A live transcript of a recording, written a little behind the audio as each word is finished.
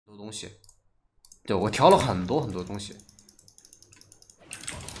东西，对我挑了很多东西，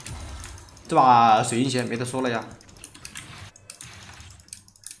对吧？水银鞋没得说了呀。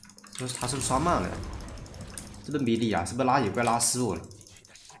他是不是刷慢了呀？这个米莉啊，是不是拉野怪拉失误了？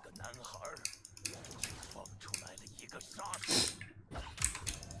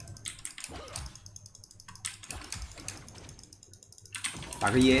打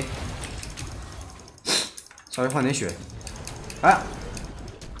个椰，稍微换点血。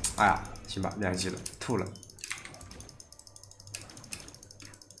哎呀，行吧，2级了，吐了。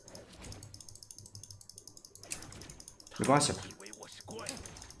没关系吧。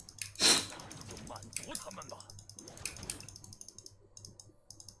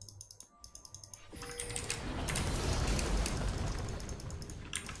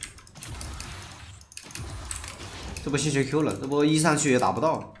这波先学 Q 了，这波一上去也打不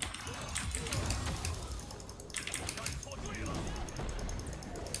到。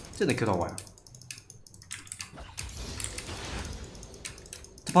这能 Q 到我呀？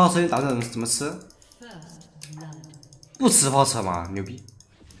这跑车你打算怎么吃？不吃跑车吗？牛逼！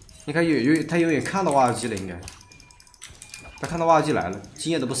你看他有点看到挖机了，应该。他看到挖机来了，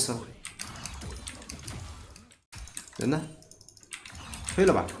经验都不吃了。人呢？推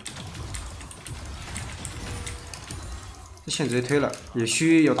了吧？这线直接推了，有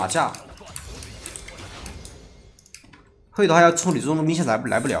虚有打架。后头还要处理中路，明显来不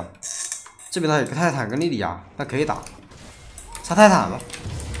了。这边他有个泰坦跟莉莉娅，他可以打。杀泰坦了，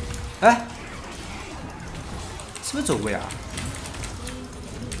哎，是不是走位啊？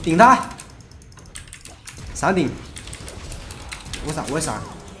顶他，3顶，我闪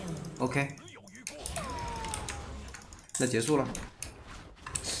 ，OK， 那结束了。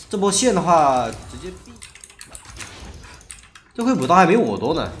这波线的话，直接毙。这回补刀还没我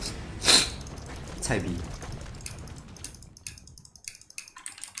多呢，菜逼。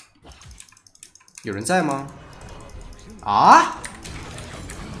有人在吗？啊？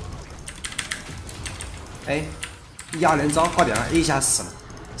哎，压连招挂点上 A 一下死了，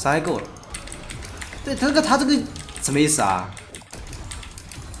伤害够了。对他这个什么意思啊？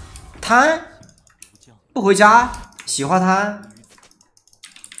贪不回家，喜欢贪。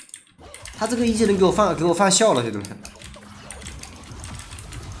他这个一技能给我放笑了，兄弟们。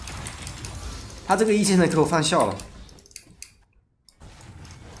他这个一技能给我放笑了。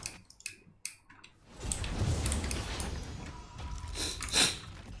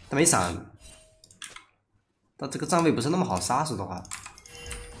他没闪，但这个站位不是那么好杀，说实话。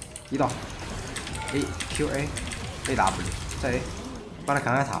一刀 A Q A A W 再 A， 帮他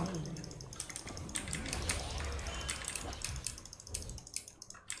砍开塔。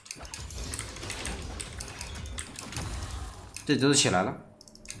这就是起来了，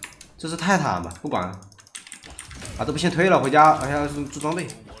这是泰坦吧？不管了，把这波先推了，回家，哎呀，做装备。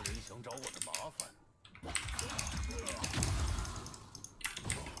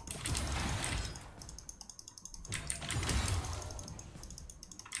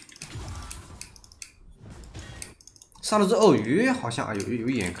上了只鳄鱼，好像啊有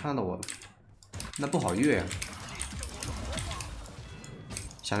眼看到我了，那不好越呀。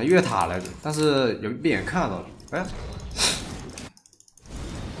想着越塔来着，但是有被眼看到了，哎，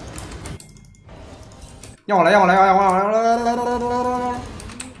让我来，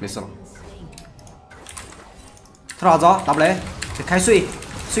没事了。他哪招？打不雷，得开碎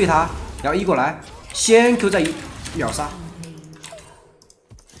他，然后一过来，先 Q 再一秒杀。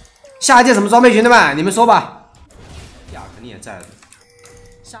下一件什么装备，兄弟们，你们说吧。呀，肯定也在的。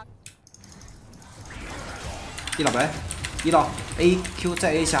下一老白，一刀 A Q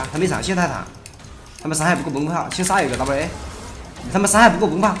再 A 下，他没闪，先泰坦，他们伤害不够崩怕，先杀一个 W A， 他们伤害不够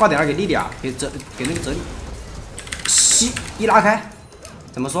崩怕，挂点儿给莉莉娅，给那个哲理，吸一拉开，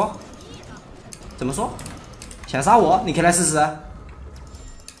怎么说？想杀我，你可以来试试。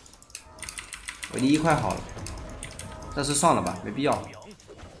我离1块好了，但是算了吧，没必要。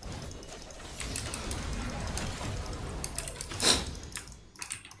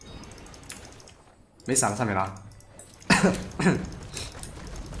没闪了，上面拉。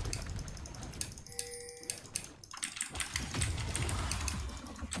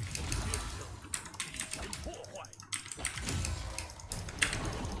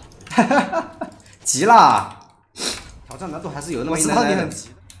哈哈哈，急了！挑战难度还是有那么一点点。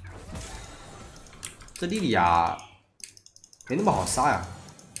这莉莉娅没那么好杀呀。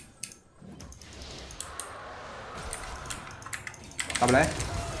打不来。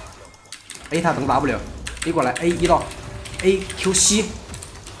A 他等 W，A 过来 A 一刀 A Q 吸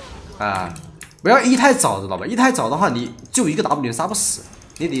啊！不要 E 太早，知道吧？E 太早的话，你就一个 W 杀不死，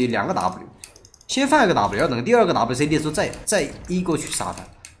你得2个 W， 先放一个 W， 要等第2个 W CD 的时候再 E 过去杀他。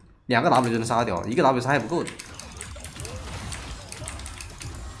2个 W 就能杀掉，1个 W 杀还不够的。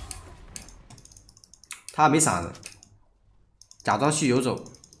他没闪的，假装去游走，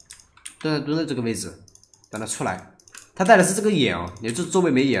蹲在这个位置，等他出来。他带的是这个眼啊，也就是周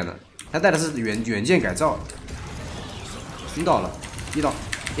围没眼了。他带的是远见改造，晕倒了，1刀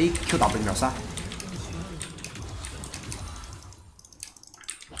AQW 秒杀。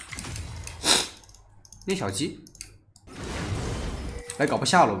练小鸡，来搞波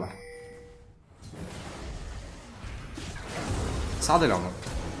下路吧，杀得了吗？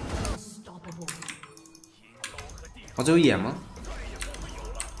我这有眼吗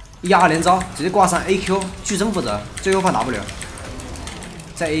？1R连招，直接挂上 AQ， 巨增负责，最后放 W，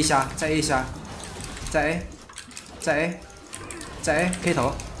 再 A 一下，再 A 一下，再 A， 再 A， 再 A K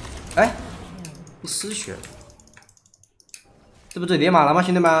头，哎，你失血，这不对连马了吗，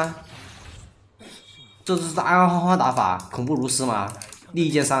兄弟们？这是安安欢欢打法，恐怖如斯吗？利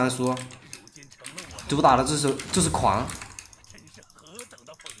剑3人输，主打的这是狂。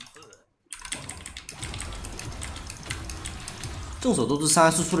众所周知，3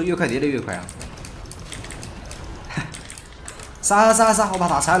人输出的越快，跌的越快啊！杀！我把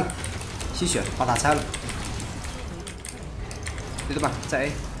塔拆了，吸血，把塔拆了，对吧？再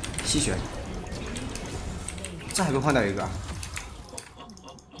A， 吸血，这还没换掉一个、啊。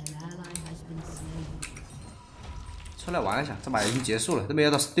出来玩一下，这把已经结束了，对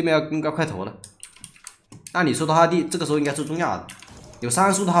面要快投了。按理说的话，这个时候应该出中亚的，有3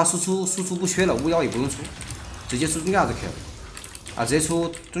人输的话，输出不缺了，巫妖也不用出，直接出中亚就可以了。啊，直接出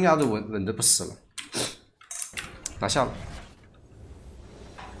中亚就稳着不死了，拿下了。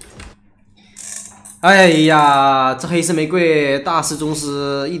哎呀，这黑色玫瑰大师宗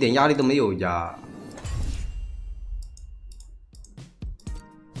师一点压力都没有呀。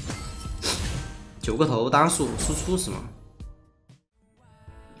9个头单数输出是吗？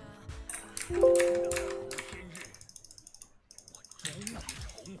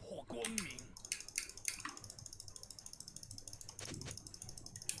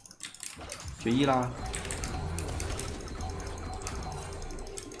决1啦！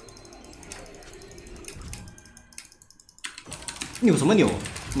扭什么扭？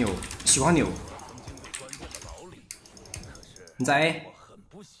扭，喜欢扭。你在 A。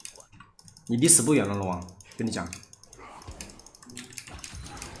你离死不远了，龙王，跟你讲。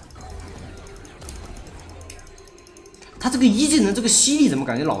他这个1技能这个吸力怎么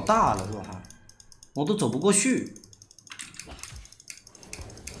感觉老大了，是吧？我都走不过去。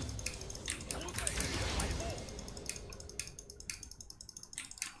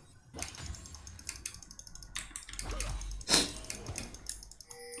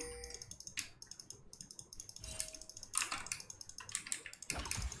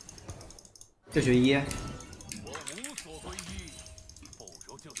这学1，我无所归依，不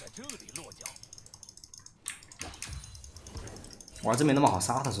如就在这里落脚。哇，这没那么好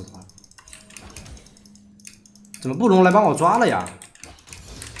杀他，说实话。怎么不龙来帮我抓了呀？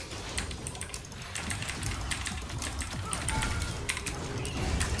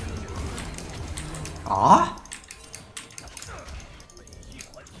啊？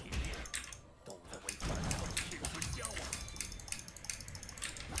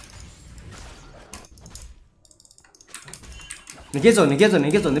你给走，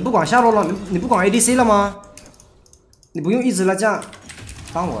你不管下路了，你不管 ADC 了吗？你不用一直来这样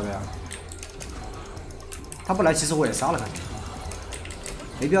帮我的呀。他不来，其实我也杀了他，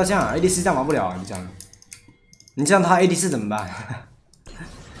没必要这样 ，ADC 这样玩不了，你这样他 ADC 怎么办？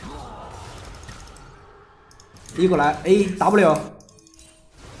一过来 AW，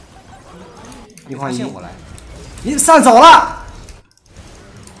 一换1，我来，你上早了！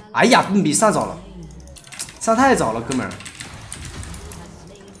哎呀，比上早了，上太早了，哥们儿。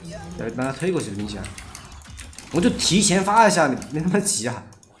让他推过去的明显，我就提前发一下，你没那么急啊。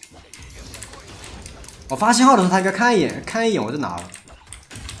我发信号的时候，他应该看一眼我就拿了，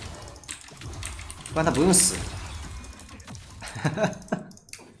不然他不用死。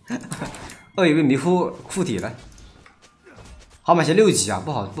我以为迷糊附体了。号码线6级啊，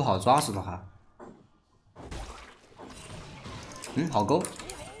不好抓住的话。好勾。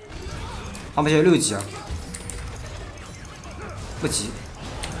号码线6级啊，不急。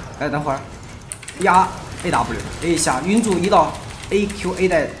哎，等会儿，压 AW A 一下，晕住1刀 AQA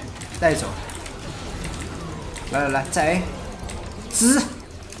带走，来，再 A， 支，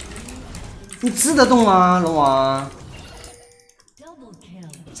你支得动吗，龙王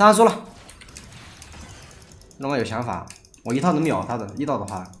？3人输了，龙王有想法，我1套能秒他的，1刀的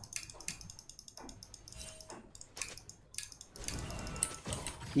话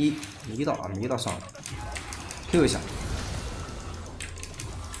，1刀啊，没1刀算了 ，Q 一下。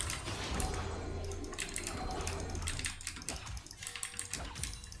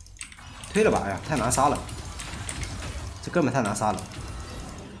推了吧，哎呀，太难杀了，这哥们太难杀了。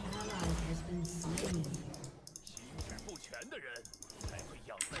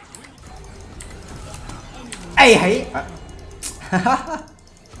哎嘿，哎，哈哈哈，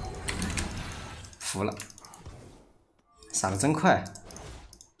服了，闪的真快，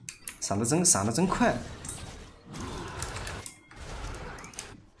闪的真快。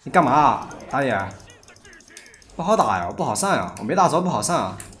你干嘛啊，大爷？不好打呀，我不好上呀，我没大招不好上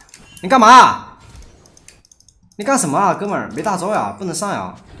啊。你干嘛？你干什么啊，哥们儿？没大招呀，不能上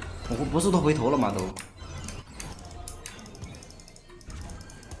呀。我不是都回头了吗？都。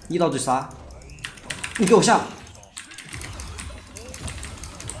一刀就杀。你给我下！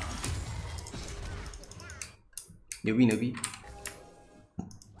牛逼牛逼！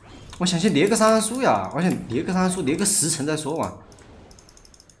我想先捏个杀人书呀，我想捏个杀人书，捏个10层再说嘛。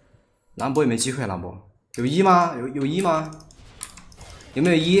兰博也没机会，兰博有1吗？有1吗？有没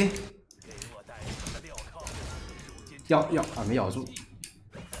有1？要啊，没咬住。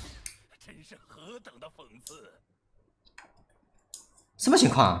真是何等的讽刺！什么情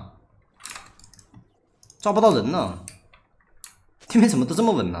况啊？抓不到人呢，对面怎么都这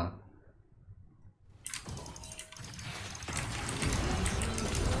么稳呢？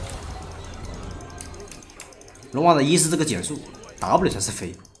龙王的1是这个减速 ，W 才是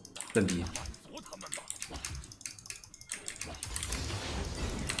飞，笨逼。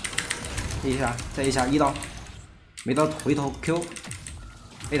A 一下，再一下1刀，没刀回头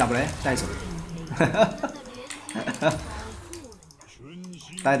Q，AW 带走，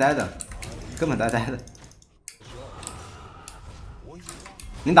呆呆的，根本呆呆的。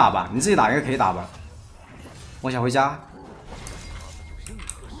你打吧，你自己打应该可以打吧。我想回家。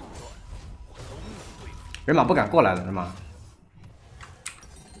人马不敢过来了，人马。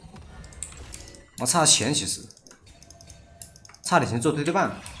我差钱，其实差点钱做推半。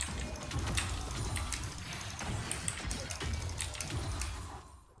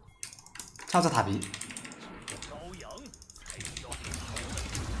差这塔皮。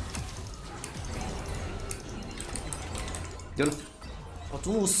丢了。我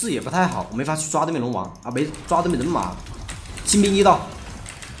中路视野不太好，我没法去抓对面龙王啊，没抓对面人马。新兵1刀，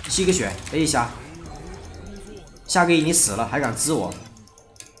吸个血 ，A 一下。下个 E 你死了，还敢支我？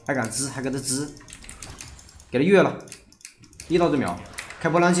还敢支？还搁这支？给他越了，1刀就秒，开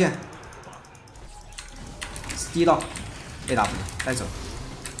波浪剑，1刀 ，AW 带走。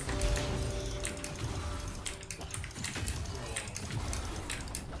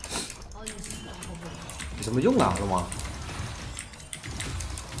有什么用啊，龙王？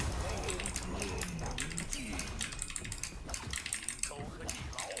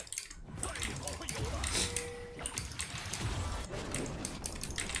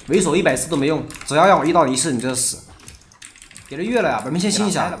猥琐100次都没用，只要让我1刀1次，你就死。给他越了呀，把兵线清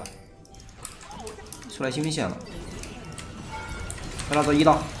一下。出来新兵线了。给他做1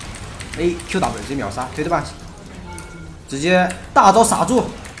刀 ，A QW 直接秒杀，推对半，直接大招傻住。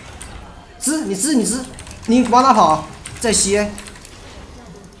你支，你往哪跑？再吸。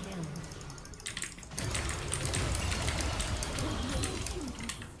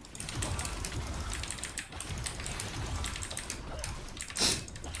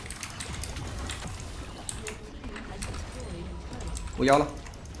我腰了，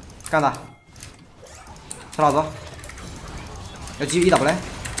干他！吃老子！要继续1W 来，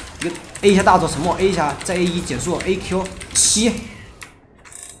一个 A 一下大招沉默 ，A 一下再 A1减速 ，AQ 7，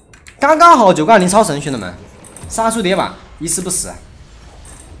刚刚好9-0超神，兄弟们，杀出叠板，一死不死，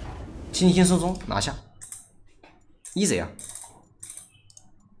轻轻松松拿下 ，easy 啊，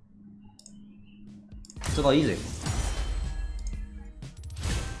这道 easy。